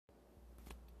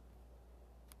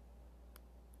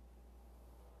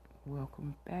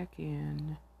Welcome back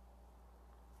in.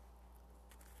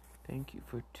 Thank you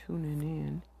for tuning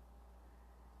in,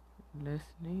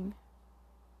 listening.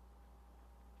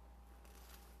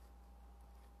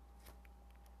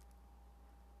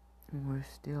 And we're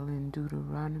still in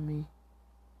Deuteronomy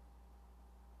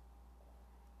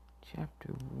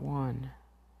chapter 1.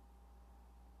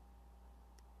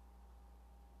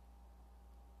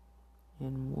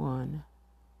 In 1,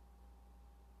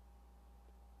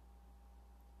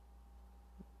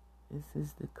 this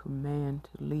is the command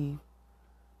to leave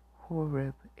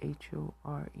Horeb,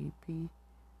 Horeb.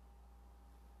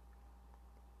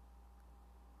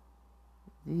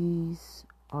 These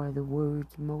are the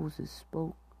words Moses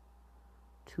spoke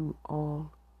to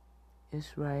all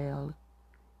Israel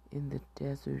in the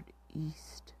desert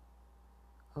east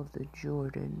of the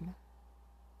Jordan,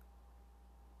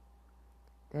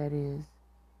 that is,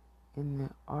 in the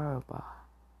Arabah,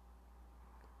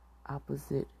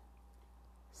 opposite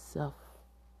Suph,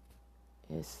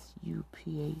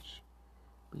 S-U-P-H,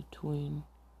 between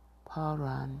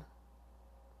Paran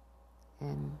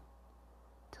and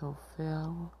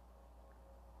Tophel,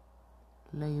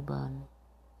 Laban,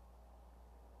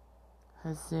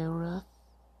 Hazerath,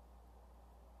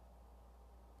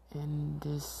 and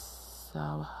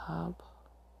Disahab.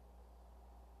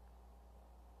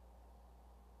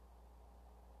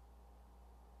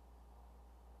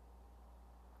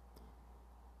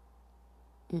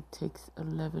 It takes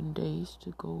 11 days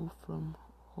to go from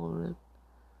Horeb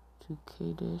to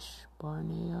Kadesh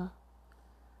Barnea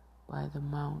by the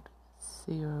Mount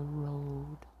Seir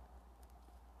road.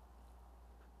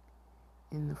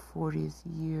 In the 40th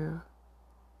year,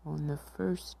 on the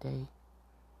first day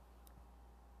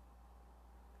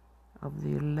of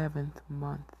the 11th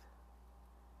month,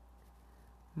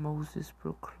 Moses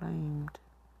proclaimed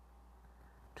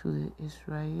to the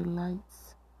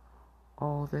Israelites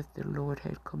all that the Lord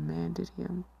had commanded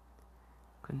him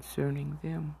concerning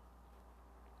them.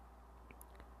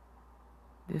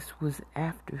 This was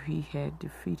after he had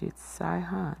defeated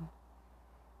Sihon,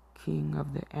 king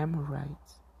of the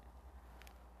Amorites,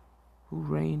 who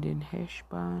reigned in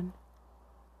Heshbon,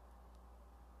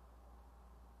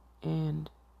 and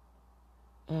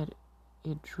at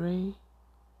Edrei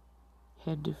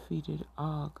had defeated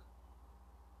Og,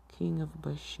 king of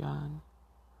Bashan,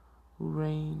 who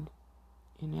reigned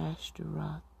in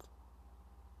Ashtaroth.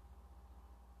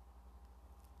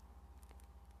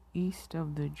 East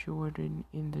of the Jordan,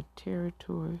 in the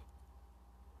territory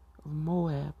of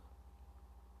Moab,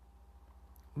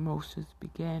 Moses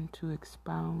began to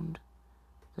expound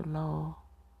the law,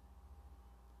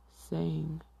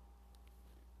 saying,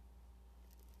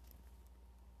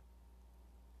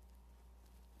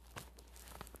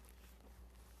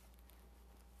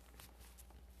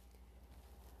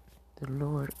 "The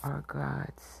Lord our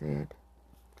God said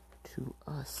to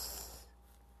us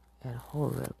at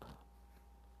Horeb,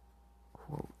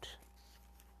 quote,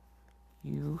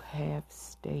 'You have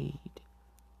stayed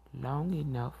long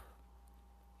enough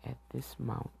at this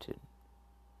mountain.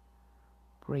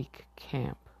 Break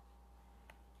camp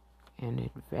and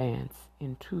advance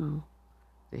into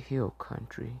the hill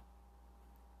country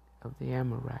of the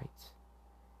Amorites.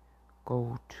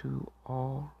 Go to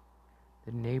all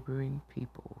the neighboring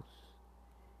peoples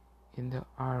in the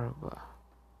Arabah,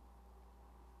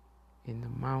 in the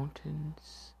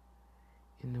mountains,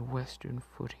 in the western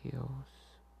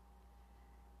foothills,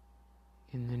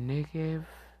 in the Negev,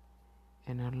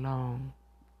 and along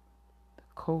the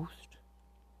coast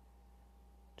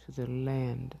to the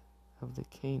land of the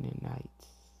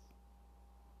Canaanites,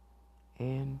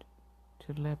 and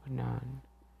to Lebanon,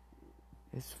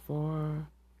 as far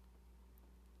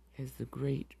as the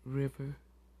great river,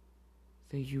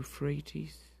 the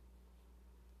Euphrates.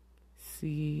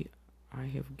 See, I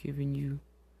have given you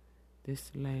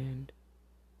this land.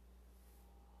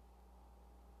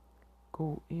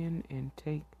 Go in and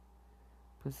take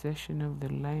possession of the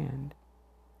land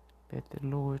that the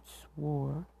Lord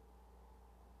swore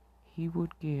he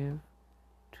would give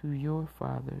to your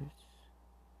fathers,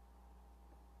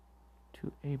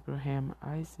 to Abraham,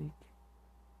 Isaac,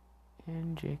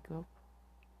 and Jacob,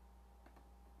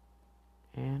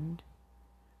 and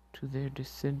to their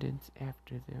descendants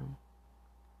after them.